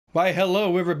Why,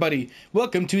 hello everybody.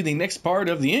 Welcome to the next part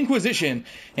of the Inquisition.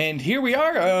 And here we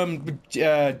are,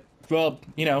 well,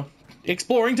 you know,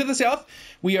 exploring to the south.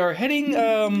 We are heading,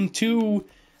 to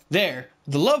there.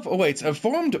 The love awaits. A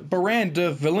formed Barand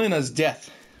of Velena's death,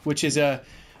 which is a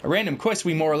random quest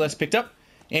we more or less picked up.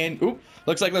 And, oop,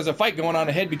 looks like there's a fight going on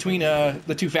ahead between,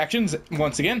 the two factions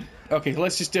once again. Okay,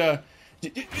 let's just, okay,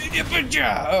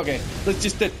 let's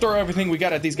just throw everything we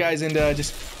got at these guys and,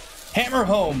 just hammer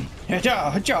home.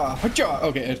 Ha-cha, ha-cha, ha-cha.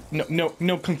 Okay,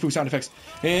 no kung fu sound effects.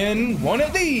 And one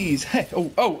of these. Hey,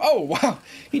 oh, wow.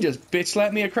 He just bitch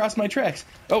slapped me across my tracks.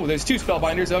 Oh, there's two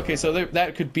spellbinders. Okay, so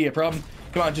that could be a problem.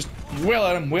 Come on, just wail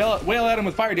at him. Wail at him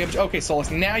with fire damage. Okay, Solus,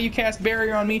 now you cast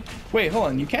barrier on me. Wait, hold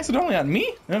on. You cast it only on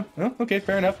me? Oh, okay,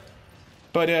 fair enough.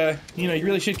 But, you know, you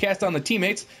really should cast on the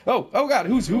teammates. Oh God,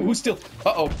 who's still?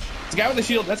 Uh-oh. It's a guy with a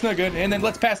shield. That's not good. And then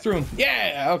let's pass through him.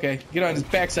 Yeah, okay. Get on his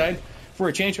backside. For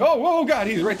a change. Oh God,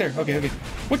 he's right there. Okay.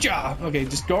 Whatcha? Okay,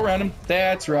 just go around him.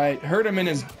 That's right. Hurt him in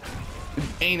his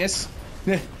anus.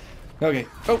 Okay.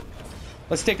 Oh,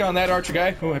 let's take on that archer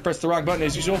guy. Oh, I pressed the wrong button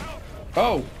as usual.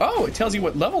 Oh, it tells you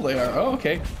what level they are. Oh,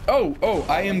 okay. Oh,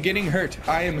 I am getting hurt.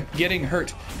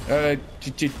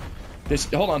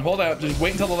 Just hold on. Just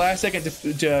wait until the last second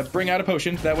to bring out a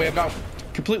potion. That way I'm not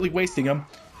completely wasting them.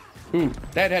 Ooh,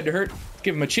 that had to hurt.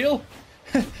 Give him a chill.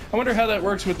 I wonder how that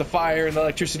works with the fire and the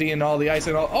electricity and all the ice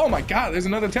and all. Oh my God, there's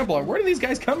another Templar. Where do these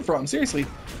guys come from? Seriously.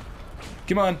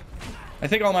 Come on. I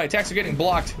think all my attacks are getting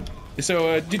blocked.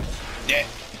 So, yeah,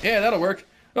 that'll work.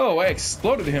 Oh, I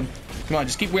exploded him. Come on,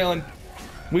 just keep wailing.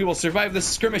 We will survive this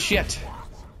skirmish yet.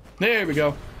 There we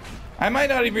go. I might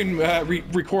not even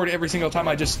record every single time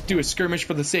I just do a skirmish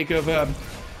for the sake of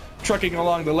trucking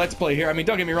along the Let's Play here. I mean,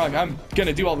 don't get me wrong. I'm going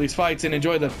to do all these fights and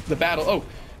enjoy the battle. Oh.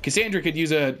 Cassandra could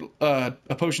use a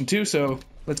potion too, so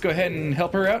let's go ahead and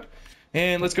help her out.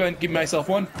 And let's go ahead and give myself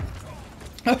one.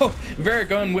 Oh,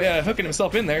 Varric hooking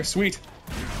himself in there. Sweet.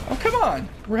 Oh, come on.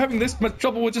 We're having this much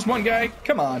trouble with just one guy.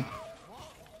 Come on.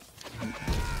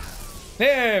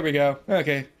 There we go.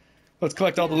 Okay. Let's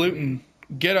collect all the loot and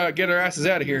get our asses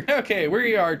out of here. Okay,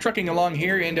 we are trucking along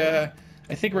here, and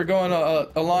I think we're going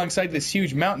alongside this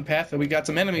huge mountain path. We got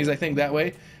some enemies, I think, that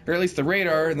way. Or at least the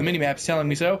radar and the minimap's telling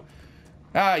me so.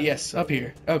 Ah, yes, up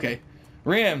here. Okay.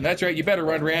 Ram, that's right, you better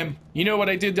run, Ram. You know what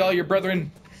I did to all your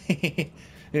brethren?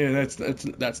 Yeah,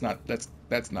 that's not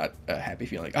a happy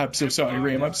feeling. I'm so sorry,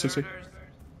 Ram, I'm so sorry.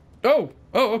 Oh,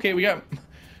 okay, we got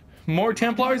more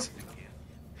Templars?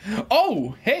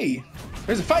 Oh, hey,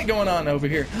 there's a fight going on over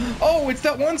here. Oh, it's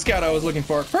that one scout I was looking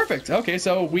for. Perfect. Okay,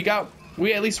 so we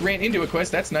at least ran into a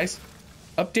quest. That's nice.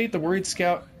 Update the worried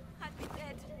scout.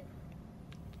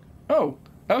 Oh,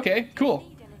 okay, cool.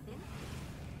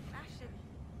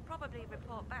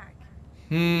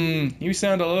 You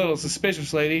sound a little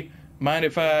suspicious, lady. Mind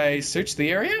if I search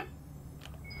the area?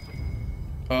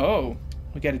 Oh,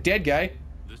 we got a dead guy.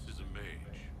 This is a mage.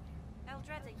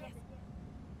 Eldreda, yes.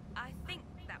 I think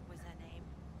that was her name.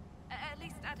 At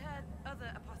least I'd heard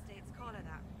other apostates call her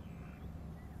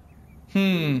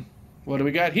that. What do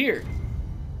we got here?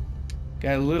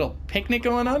 Got a little picnic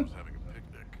going on? Having a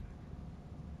picnic.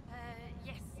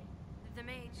 Yes. The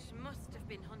mage must have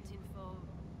been hunting for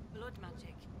blood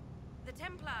magic. The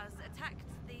Templars attacked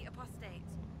the apostate.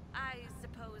 I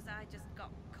suppose I just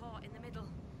got caught in the middle.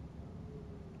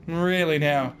 Really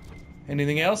now?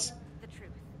 Anything else? The truth.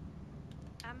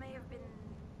 I may have been,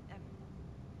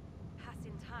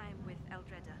 passing time with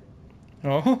Eldreda.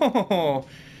 Oh,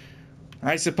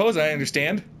 I suppose I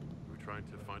understand. We're trying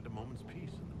to find a moment's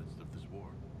peace in the midst of this war.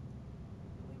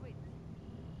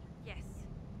 Yes.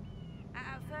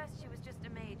 At first she was just a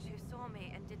mage who saw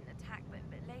me and didn't attack, but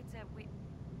later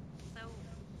So,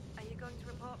 are you going to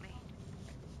report me?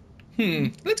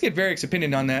 Let's get Varric's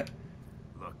opinion on that.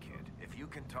 Look, kid, if you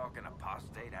can talk an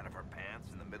apostate out of her pants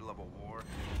in the middle of a war,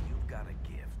 you've got a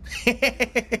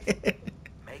gift.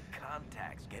 Make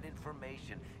contacts, get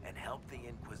information, and help the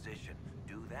Inquisition.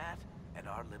 Do that, and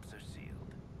our lips are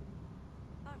sealed.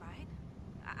 All right.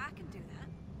 I can do that.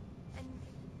 And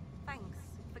thanks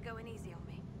for going easy on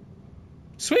me.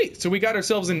 Sweet, so we got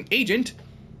ourselves an agent.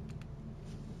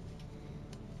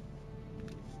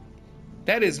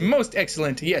 That is most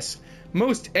excellent, yes.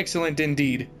 Most excellent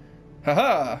indeed.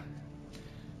 Haha.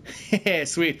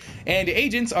 Sweet. And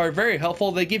agents are very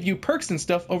helpful. They give you perks and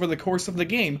stuff over the course of the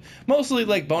game. Mostly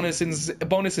like bonuses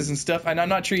and stuff. And I'm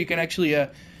not sure you can actually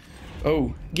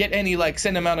get any, like,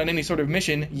 send them out on any sort of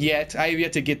mission yet. I have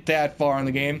yet to get that far in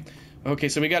the game. Okay,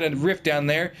 so we got a rift down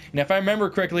there. And if I remember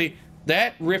correctly,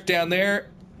 that rift down there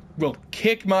will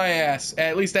kick my ass.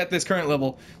 At least at this current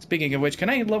level. Speaking of which, can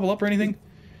I level up or anything?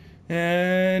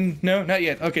 And no, not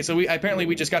yet. Okay, so apparently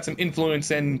we just got some influence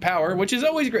and power, which is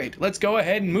always great. Let's go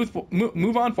ahead and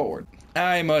move on forward.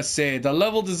 I must say, the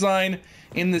level design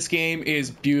in this game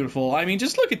is beautiful. I mean,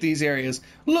 just look at these areas.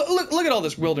 Look at all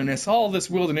this wilderness. All this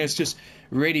wilderness just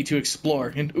ready to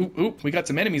explore. And ooh, we got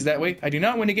some enemies that way. I do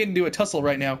not want to get into a tussle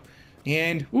right now.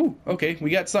 And ooh, okay,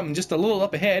 we got something just a little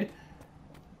up ahead.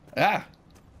 Ah,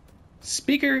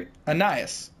 Speaker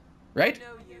Ananias, right? Know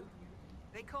you.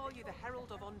 They call you the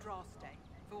Herald of Andraste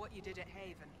for what you did at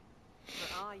Haven.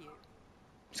 But are you?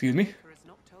 Excuse me? Maker has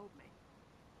not told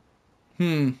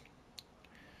me.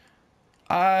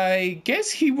 I guess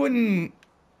he wouldn't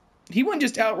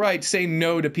just outright say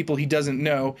no to people he doesn't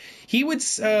know. He would,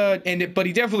 but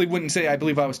he definitely wouldn't say, I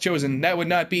believe I was chosen. That would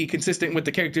not be consistent with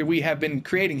the character we have been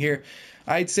creating here.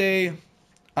 I'd say,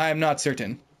 I'm not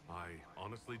certain. I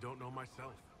honestly don't know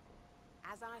myself.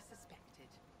 As I suspected,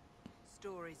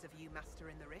 stories of you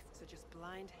mastering the rifts are just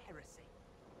blind heresy.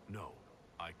 No,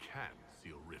 I can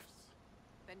seal rifts.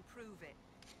 Then prove it.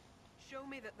 Show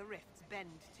me that the rifts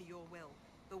bend to your will,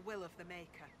 the will of the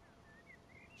Maker.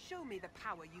 Show me the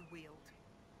power you wield.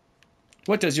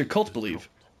 What does your cult believe?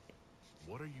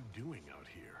 What are you doing out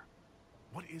here?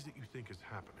 What is it you think is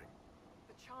happening?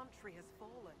 The Chantry has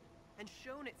fallen, and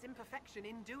shown its imperfection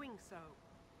in doing so.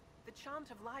 The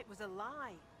Chant of Light was a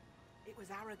lie. It was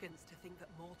arrogance to think that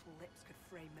mortal lips could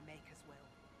frame the Maker's will,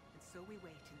 and so we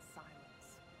wait in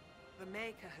silence. The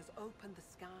Maker has opened the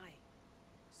sky.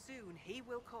 Soon he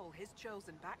will call his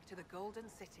chosen back to the Golden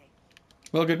City.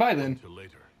 Well, goodbye then. Till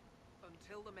later.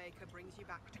 Until the Maker brings you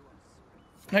back to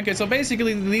us. Okay, so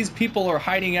basically these people are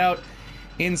hiding out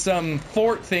in some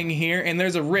fort thing here, and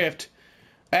there's a rift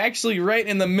actually right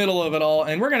in the middle of it all,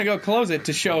 and we're gonna go close it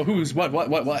to show who's what.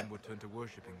 Would turn to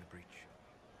worshipping the breach,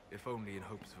 if only in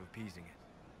hopes of appeasing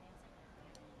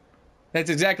it. That's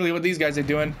exactly what these guys are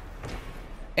doing.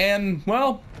 And,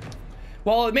 well,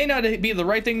 while it may not be the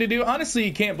right thing to do, honestly,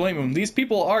 you can't blame them. These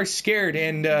people are scared,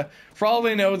 and for all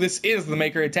they know, this is the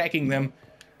Maker attacking them.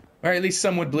 Or at least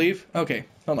some would believe. Okay,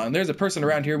 hold on. There's a person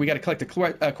around here we gotta collect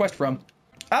a quest from.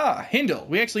 Ah, Hindle.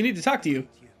 We actually need to talk to you.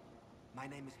 My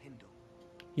name is Hindle.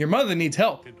 Your mother needs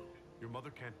help. Hindle, your mother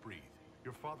can't breathe.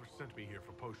 Your father sent me here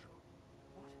for potion.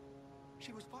 What?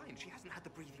 She was fine. She hasn't had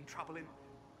the breathing trouble in...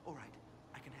 All right,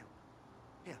 I can help.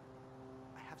 Here,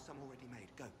 I have some already made.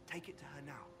 Go, take it to her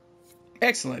now.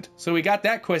 Excellent. So we got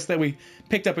that quest that we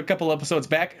picked up a couple episodes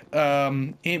back,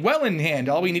 well in hand.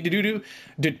 All we need to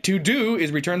do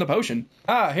is return the potion.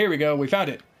 Ah, here we go. We found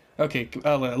it. Okay,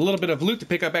 a little bit of loot to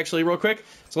pick up actually real quick.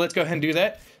 So let's go ahead and do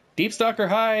that. Deep Stalker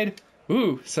hide.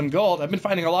 Ooh, some gold. I've been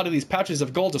finding a lot of these pouches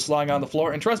of gold just lying on the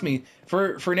floor. And trust me,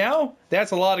 for now, that's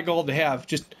a lot of gold to have.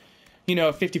 Just, you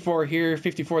know, 54 here,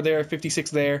 54 there, 56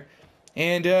 there.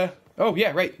 And, oh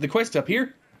yeah, right. The quest up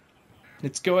here.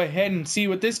 Let's go ahead and see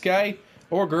what this guy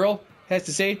or girl has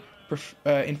to say.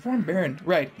 Inform Baron.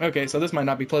 Right. Okay, so this might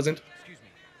not be pleasant. Excuse me.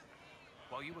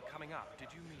 While you were coming up, did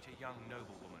you meet a young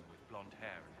noblewoman with blonde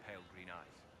hair and pale green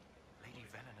eyes? Lady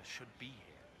Velena should be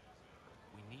here.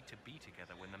 We need to be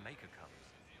together when the Maker comes.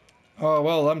 Oh,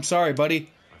 well, I'm sorry, buddy.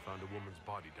 I found a woman's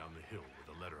body down the hill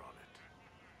with a letter on it.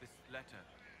 This letter,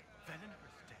 Velena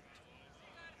is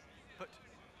dead.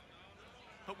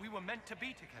 But we were meant to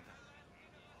be together.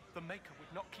 The Maker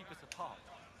would not keep us apart.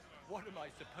 What am I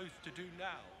supposed to do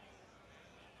now?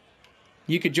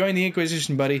 You could join the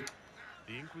Inquisition, buddy.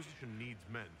 The Inquisition needs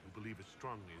men who believe as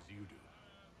strongly as you do.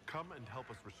 Come and help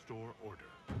us restore order.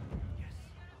 Yes.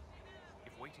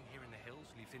 If waiting here in the hills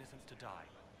leaves innocents to die,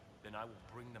 then I will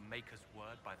bring the Maker's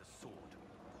word by the sword.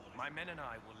 My men and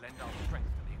I will lend our strength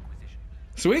to the Inquisition.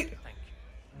 Sweet. Thank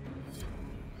you.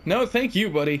 No, thank you,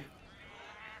 buddy.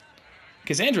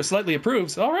 Cassandra slightly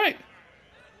approves. All right.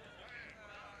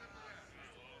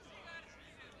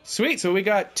 Sweet, so we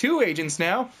got 2 agents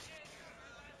now.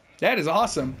 That is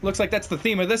awesome. Looks like that's the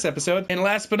theme of this episode. And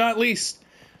last but not least,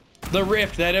 the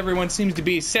rift that everyone seems to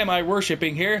be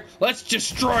semi-worshipping here. Let's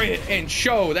destroy it and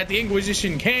show that the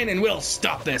Inquisition can and will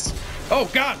stop this. Oh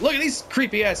god, look at these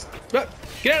creepy ass.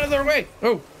 Get out of their way.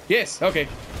 Oh, yes, okay.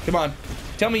 Come on.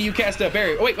 Tell me you cast a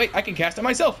barrier. Oh, wait, I can cast it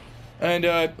myself. And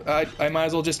I might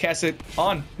as well just cast it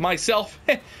on myself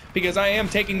because I am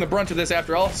taking the brunt of this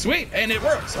after all. Sweet, and it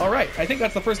works. All right, I think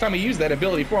that's the first time I used that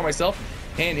ability for myself.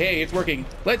 And hey, it's working.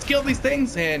 Let's kill these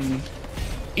things and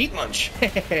eat lunch.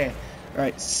 All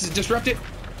right, disrupt it.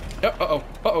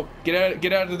 Uh-oh.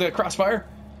 Get out of the crossfire.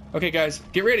 Okay, guys,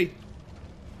 get ready.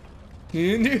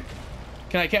 Can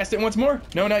I cast it once more?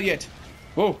 No, not yet.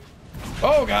 Whoa.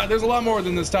 Oh god, there's a lot more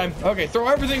than this time. Okay, throw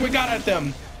everything we got at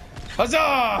them.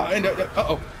 Huzzah! And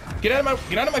uh-oh. Get out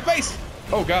of my face!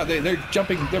 Oh god, they're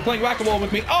jumping. They're playing whack-a-mole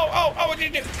with me. Oh!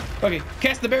 Okay,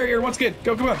 cast the barrier once good.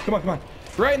 Go, come on.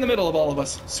 Right in the middle of all of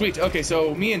us. Sweet. Okay,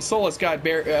 so me and Solus got a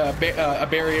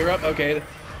barrier up. Okay,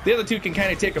 the other two can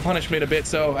kind of take a punishment a bit,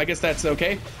 so I guess that's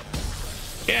okay.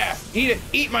 Yeah, eat it.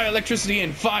 Eat my electricity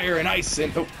and fire and ice.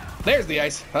 And oh, there's the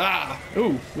ice. Ah,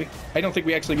 ooh. I don't think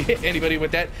we actually hit anybody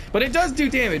with that, but it does do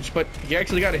damage. But you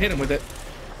actually got to hit him with it.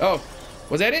 Oh,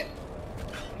 was that it?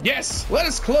 Yes. Let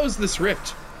us close this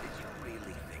rift. Did you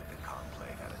really think the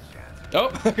Conclave had a chance?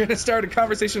 Oh, we're gonna start a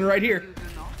conversation right here.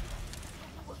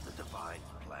 Was the Divine's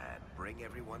plan bring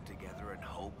everyone together and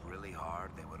hope really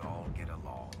hard they would all get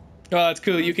along? Oh, that's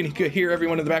cool. You can hear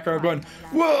everyone in the background going,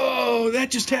 "Whoa, that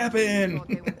just happened."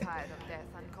 They were tired of death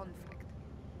and conflict.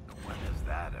 When has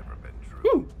that ever been true?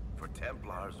 Woo. For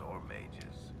Templars or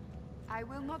mages? I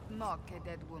will not mock a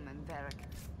dead woman, Varric.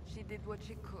 She did what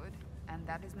she could, and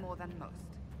that is more than most.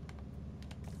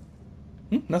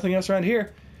 Nothing else around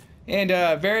here. And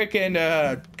Varric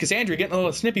and Cassandra getting a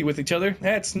little snippy with each other.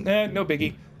 That's no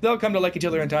biggie. They'll come to like each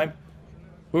other in time.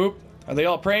 Whoop. Are they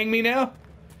all praying me now?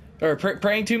 Or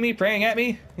praying to me? Praying at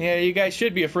me? Yeah, you guys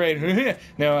should be afraid.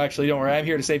 No, actually, don't worry. I'm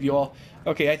here to save you all.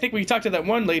 Okay, I think we talked to that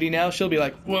one lady now. She'll be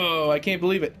like, whoa, I can't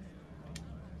believe it.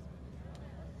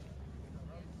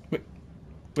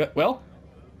 Wait, well,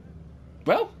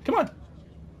 come on.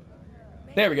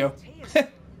 There we go. I was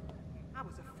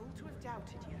a fool to have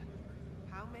doubted you.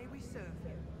 How may we serve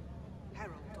you?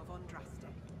 Herald of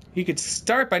Andraste. You could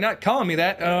start by not calling me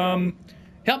that.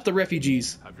 Help the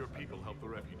refugees. Have your people help the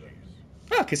refugees.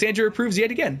 Ah, Cassandra approves yet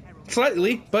again.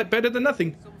 Slightly, but better than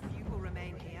nothing. Some few will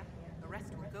remain here. The rest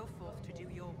will go forth to do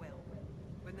your will.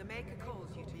 When the Maker calls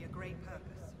you to your great purpose,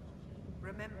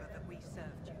 remember that we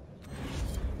served you.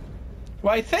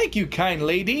 Why, thank you, kind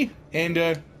lady. And,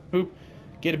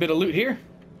 get a bit of loot here.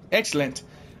 Excellent.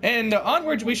 And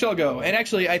onwards we shall go. And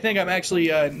actually, I think I'm actually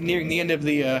nearing the end of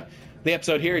the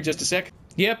episode here in just a sec.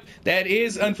 Yep, that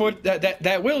is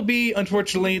that will be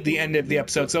unfortunately the end of the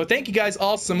episode. So thank you guys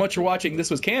all so much for watching.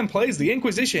 This was Cam Plays the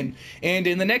Inquisition, and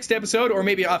in the next episode, or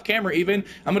maybe off camera even,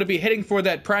 I'm going to be heading for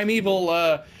that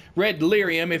primeval red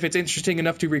lyrium. If it's interesting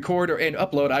enough to record and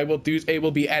upload, it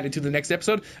will be added to the next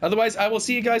episode. Otherwise, I will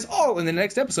see you guys all in the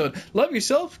next episode. Love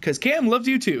yourself, because Cam loves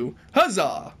you too.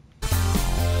 Huzzah!